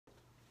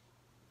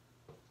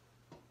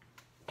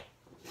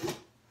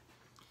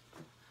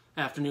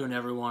Afternoon,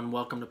 everyone.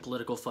 Welcome to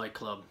Political Fight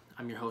Club.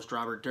 I'm your host,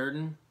 Robert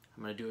Durden.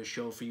 I'm going to do a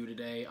show for you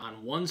today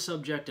on one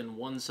subject and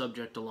one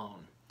subject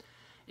alone.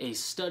 A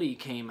study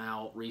came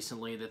out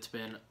recently that's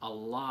been a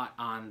lot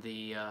on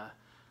the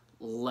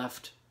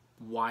left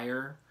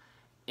wire,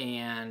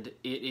 and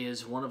it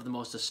is one of the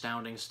most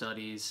astounding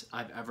studies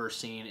I've ever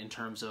seen in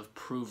terms of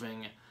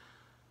proving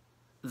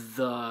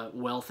the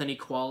wealth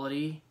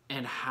inequality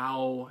and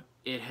how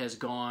it has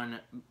gone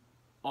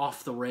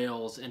off the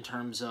rails in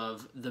terms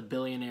of the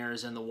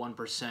billionaires and the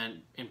 1%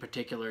 in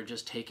particular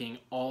just taking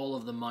all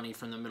of the money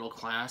from the middle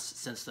class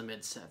since the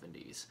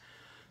mid-70s.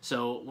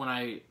 So when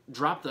I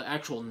drop the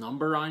actual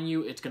number on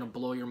you, it's going to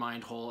blow your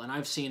mind whole. And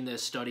I've seen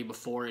this study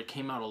before. It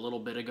came out a little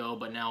bit ago,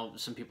 but now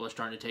some people are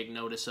starting to take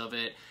notice of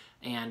it.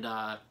 And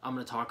I'm going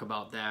to talk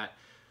about that.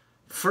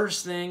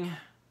 First thing,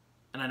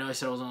 and I know I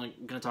said I was only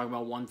going to talk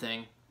about one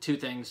thing, two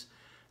things.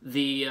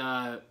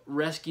 The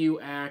Rescue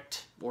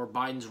Act, or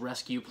Biden's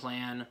rescue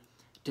plan,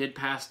 did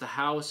pass the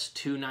House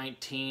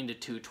 219 to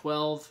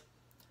 212.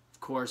 Of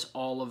course,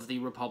 all of the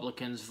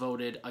Republicans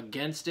voted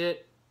against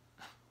it.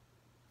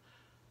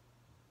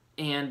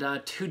 And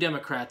two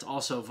Democrats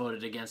also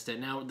voted against it.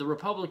 Now, the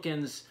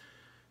Republicans,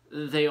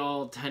 they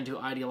all tend to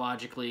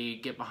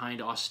ideologically get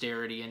behind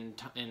austerity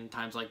in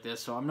times like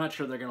this, so I'm not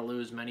sure they're going to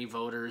lose many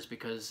voters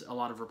because a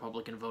lot of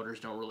Republican voters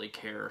don't really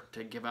care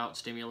to give out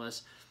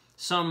stimulus.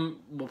 Some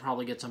will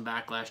probably get some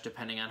backlash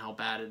depending on how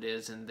bad it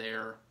is in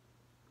their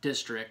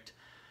district.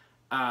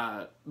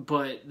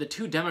 But the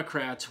two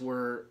Democrats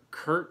were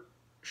Kurt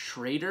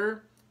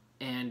Schrader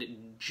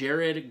and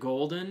Jared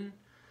Golden.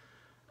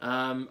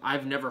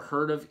 I've never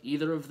heard of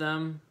either of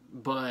them,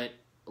 but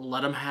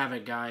let them have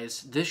it,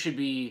 guys. This should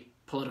be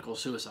political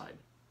suicide.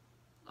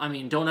 I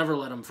mean, don't ever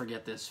let them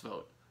forget this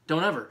vote.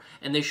 Don't ever.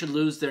 And they should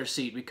lose their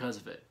seat because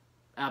of it.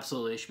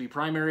 Absolutely. They should be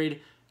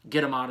primaried.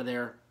 Get them out of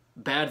there.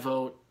 Bad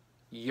vote.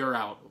 You're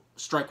out.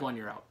 Strike one,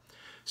 you're out.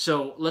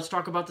 So let's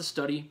talk about the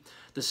study.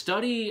 The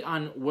study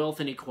on wealth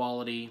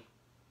inequality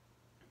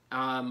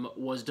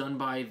was done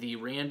by the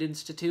Rand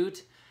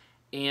Institute,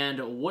 and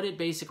what it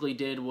basically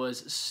did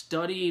was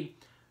study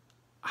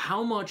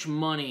how much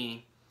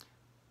money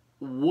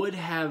would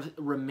have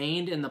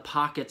remained in the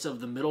pockets of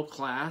the middle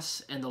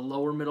class and the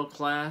lower middle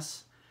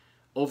class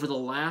over the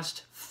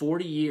last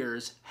 40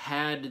 years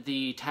had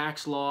the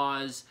tax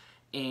laws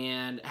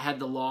and had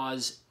the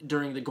laws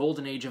during the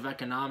golden age of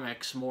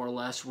economics more or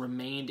less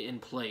remained in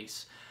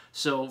place.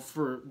 So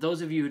for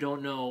those of you who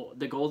don't know,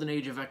 the golden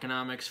age of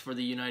economics for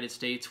the United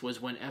States was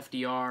when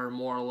FDR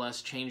more or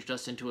less changed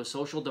us into a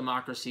social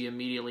democracy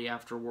immediately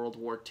after World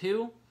War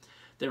II.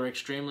 There were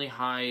extremely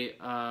high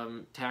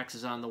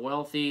taxes on the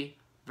wealthy,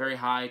 very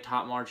high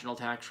top marginal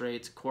tax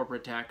rates,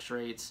 corporate tax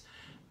rates,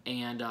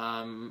 and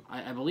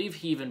I believe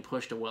he even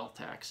pushed a wealth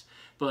tax,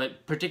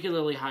 but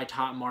particularly high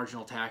top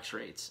marginal tax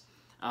rates.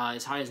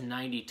 As high as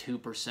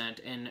 92%,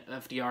 and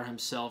FDR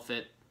himself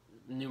at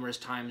numerous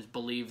times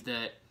believed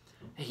that,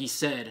 he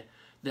said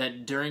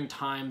that during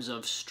times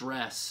of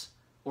stress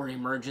or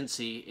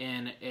emergency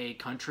in a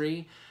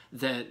country,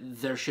 that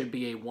there should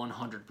be a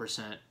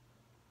 100%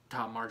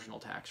 top marginal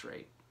tax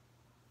rate.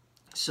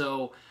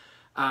 So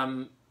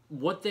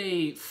what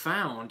they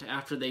found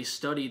after they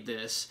studied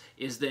this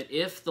is that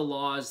if the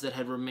laws that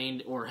had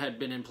remained or had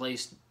been in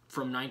place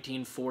from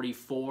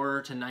 1944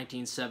 to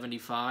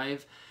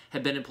 1975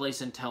 had been in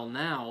place until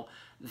now,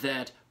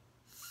 that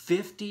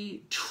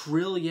 $50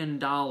 trillion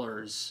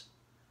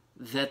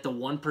that the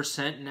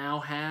 1% now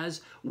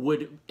has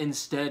would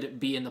instead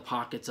be in the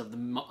pockets of the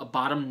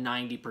bottom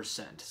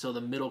 90%. So the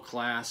middle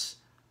class,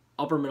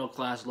 upper middle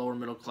class, lower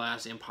middle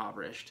class,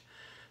 impoverished.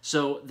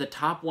 So the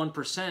top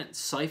 1%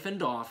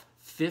 siphoned off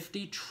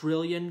 $50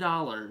 trillion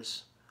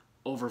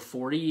over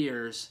 40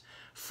 years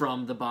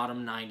from the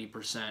bottom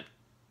 90%.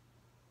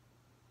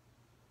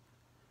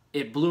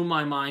 It blew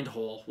my mind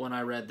whole when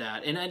I read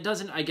that. And it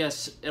doesn't, I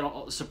guess,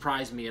 it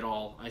surprise me at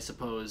all, I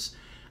suppose.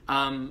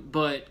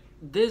 But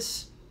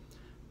this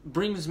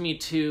brings me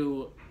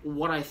to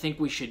what I think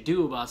we should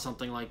do about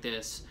something like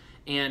this.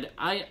 And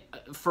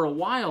for a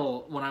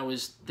while, when I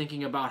was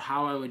thinking about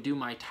how I would do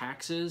my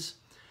taxes,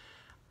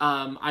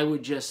 I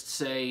would just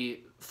say,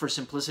 for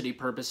simplicity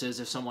purposes,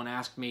 if someone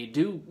asked me,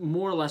 do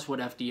more or less what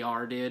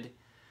FDR did.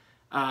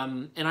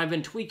 And I've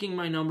been tweaking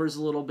my numbers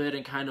a little bit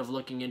and kind of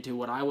looking into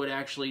what I would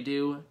actually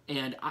do.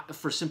 And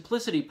for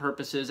simplicity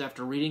purposes,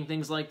 after reading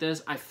things like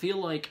this, I feel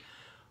like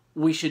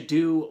we should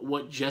do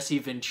what Jesse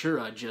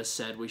Ventura just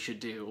said we should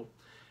do,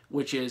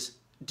 which is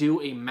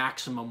do a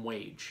maximum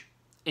wage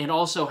and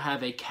also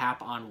have a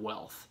cap on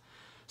wealth.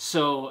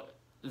 So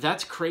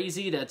that's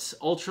crazy. That's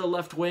ultra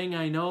left-wing.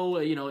 I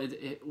know,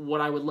 what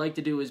I would like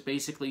to do is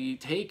basically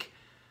take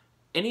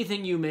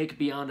anything you make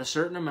beyond a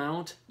certain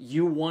amount,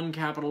 you won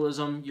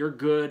capitalism, you're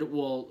good,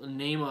 we'll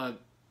name a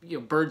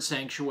bird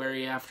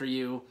sanctuary after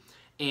you,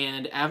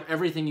 and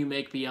everything you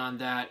make beyond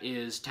that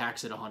is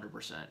taxed at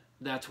 100%.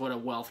 That's what a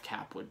wealth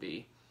cap would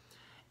be.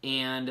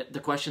 And the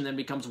question then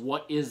becomes,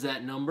 what is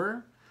that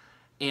number?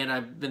 And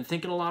I've been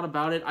thinking a lot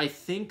about it. I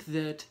think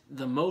that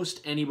the most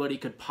anybody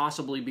could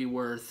possibly be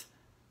worth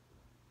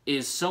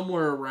is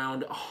somewhere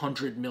around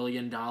 $100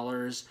 million,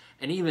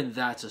 and even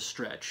that's a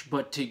stretch.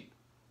 But to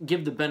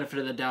give the benefit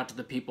of the doubt to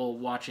the people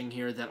watching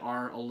here that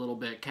are a little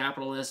bit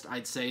capitalist,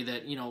 I'd say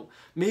that, you know,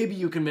 maybe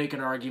you can make an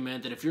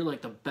argument that if you're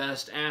like the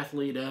best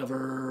athlete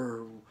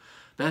ever,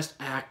 best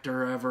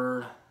actor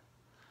ever,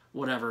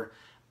 whatever,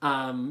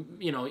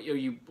 you know,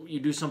 you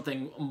do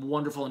something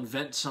wonderful,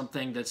 invent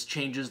something that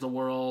changes the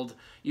world,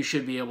 you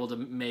should be able to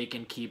make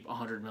and keep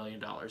 $100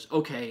 million.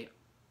 Okay,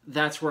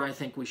 that's where I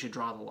think we should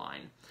draw the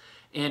line.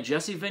 And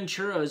Jesse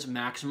Ventura's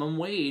maximum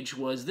wage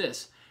was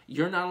this: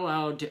 you're not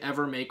allowed to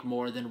ever make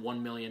more than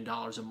 $1 million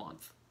a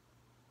month.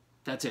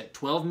 That's it.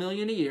 $12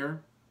 million a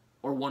year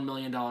or $1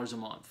 million a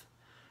month.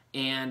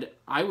 And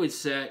I would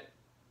set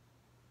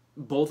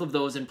both of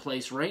those in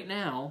place right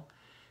now,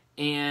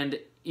 and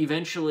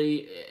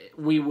eventually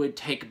we would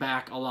take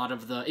back a lot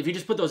of the... If you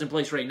just put those in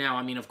place right now,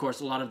 I mean, of course,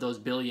 a lot of those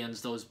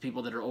billions, those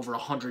people that are over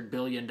 $100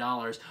 billion,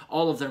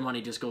 all of their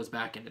money just goes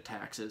back into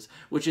taxes,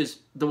 which is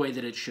the way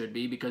that it should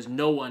be, because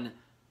no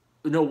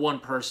one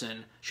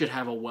person should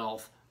have a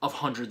wealth of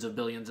hundreds of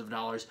billions of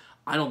dollars.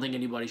 I don't think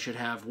anybody should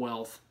have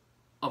wealth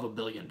of $1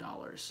 billion.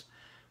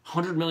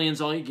 100 million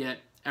is all you get.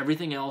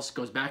 Everything else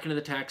goes back into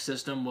the tax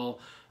system. We'll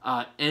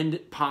end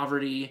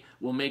poverty.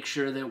 We'll make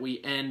sure that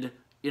we end,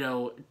 you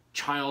know,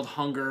 child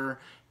hunger,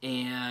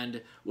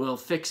 and we'll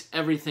fix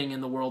everything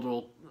in the world.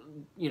 We'll,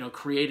 you know,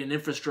 create an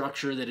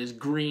infrastructure that is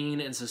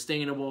green and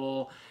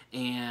sustainable,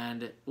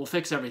 and we'll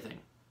fix everything.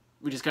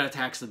 We just got to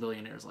tax the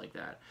billionaires like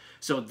that.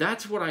 So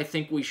that's what I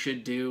think we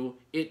should do.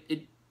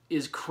 It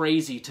is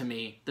crazy to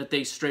me that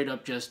they straight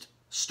up just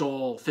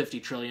stole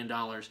 $50 trillion.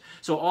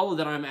 So all of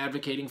that I'm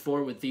advocating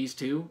for with these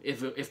two,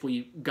 if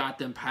we got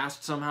them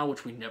passed somehow,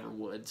 which we never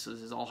would, so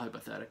this is all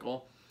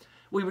hypothetical,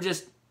 we would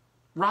just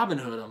Robin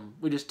Hood them.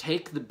 We just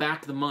take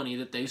back the money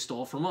that they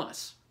stole from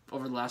us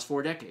over the last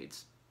 4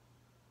 decades.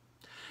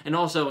 And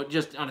also,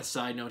 just on a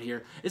side note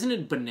here, isn't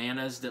it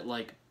bananas that,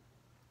 like,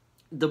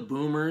 the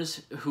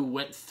boomers who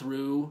went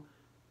through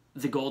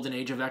the golden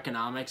age of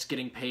economics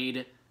getting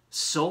paid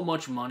so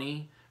much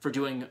money for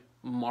doing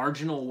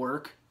marginal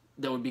work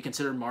that would be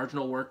considered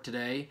marginal work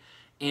today,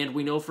 and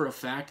we know for a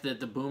fact that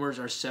the boomers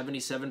are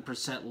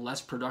 77% less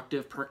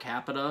productive per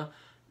capita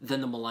than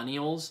the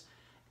millennials,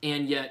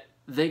 and yet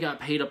they got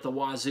paid up the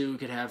wazoo,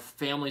 could have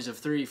families of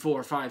 3,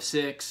 4, 5,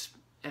 6,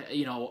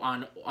 you know,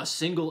 on a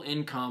single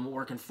income,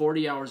 working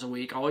 40 hours a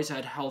week, always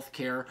had health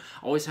care,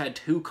 always had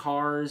 2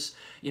 cars,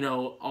 you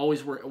know,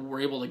 always were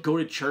able to go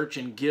to church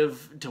and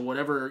give to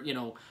whatever, you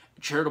know,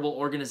 charitable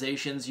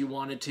organizations you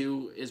wanted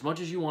to, as much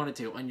as you wanted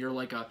to, and you're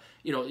like a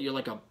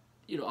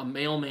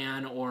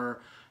mailman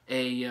or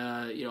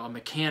a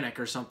mechanic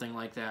or something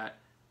like that.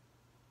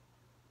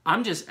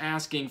 I'm just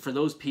asking for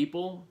those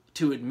people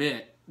to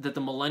admit that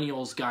the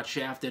millennials got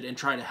shafted and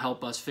try to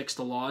help us fix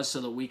the laws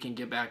so that we can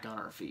get back on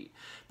our feet.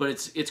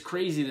 But it's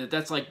crazy that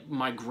that's like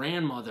my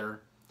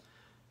grandmother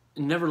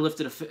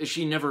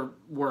she never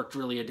worked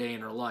really a day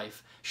in her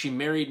life. She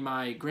married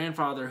my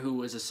grandfather, who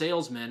was a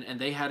salesman, and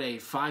they had a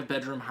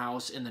 5-bedroom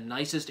house in the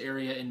nicest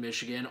area in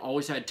Michigan,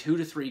 always had 2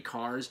 to 3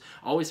 cars,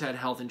 always had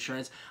health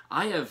insurance.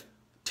 I have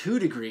 2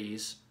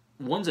 degrees.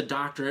 One's a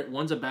doctorate,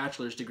 one's a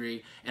bachelor's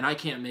degree, and I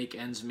can't make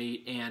ends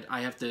meet, and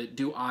I have to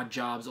do odd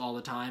jobs all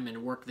the time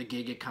and work the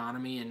gig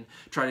economy and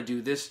try to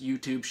do this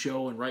YouTube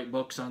show and write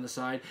books on the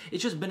side.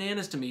 It's just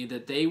bananas to me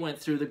that they went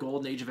through the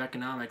golden age of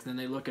economics, and then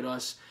they look at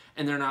us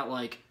and they're not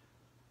like,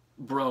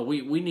 bro,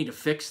 we need to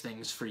fix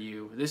things for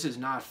you. This is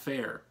not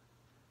fair.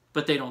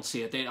 But they don't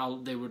see it.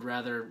 They would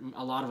rather,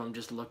 a lot of them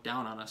just look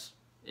down on us.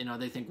 You know,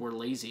 they think we're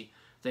lazy.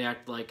 They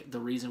act like the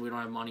reason we don't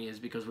have money is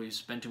because we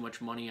spend too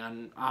much money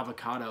on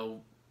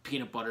avocado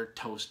peanut butter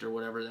toast or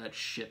whatever that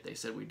shit they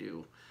said we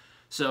do.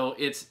 So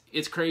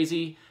it's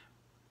crazy.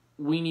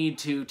 We need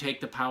to take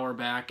the power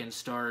back and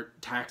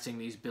start taxing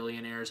these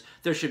billionaires.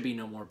 There should be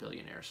no more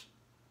billionaires.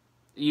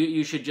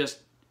 You should just,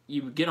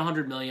 you get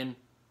 100 million,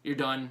 you're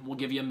done, we'll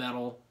give you a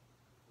medal.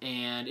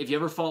 And if you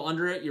ever fall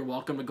under it, you're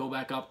welcome to go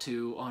back up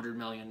to 100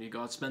 million. You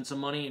go out, spend some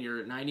money, and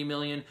you're at 90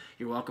 million,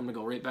 you're welcome to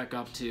go right back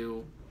up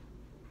to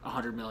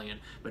 100 million.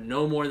 But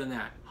no more than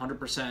that.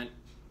 100%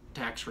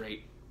 tax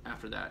rate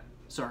after that.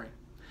 Sorry.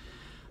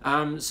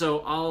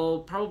 So I'll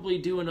probably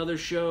do another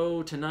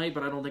show tonight,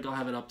 but I don't think I'll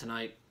have it up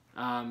tonight.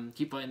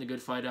 Keep fighting the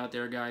good fight out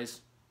there,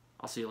 guys.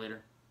 I'll see you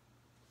later.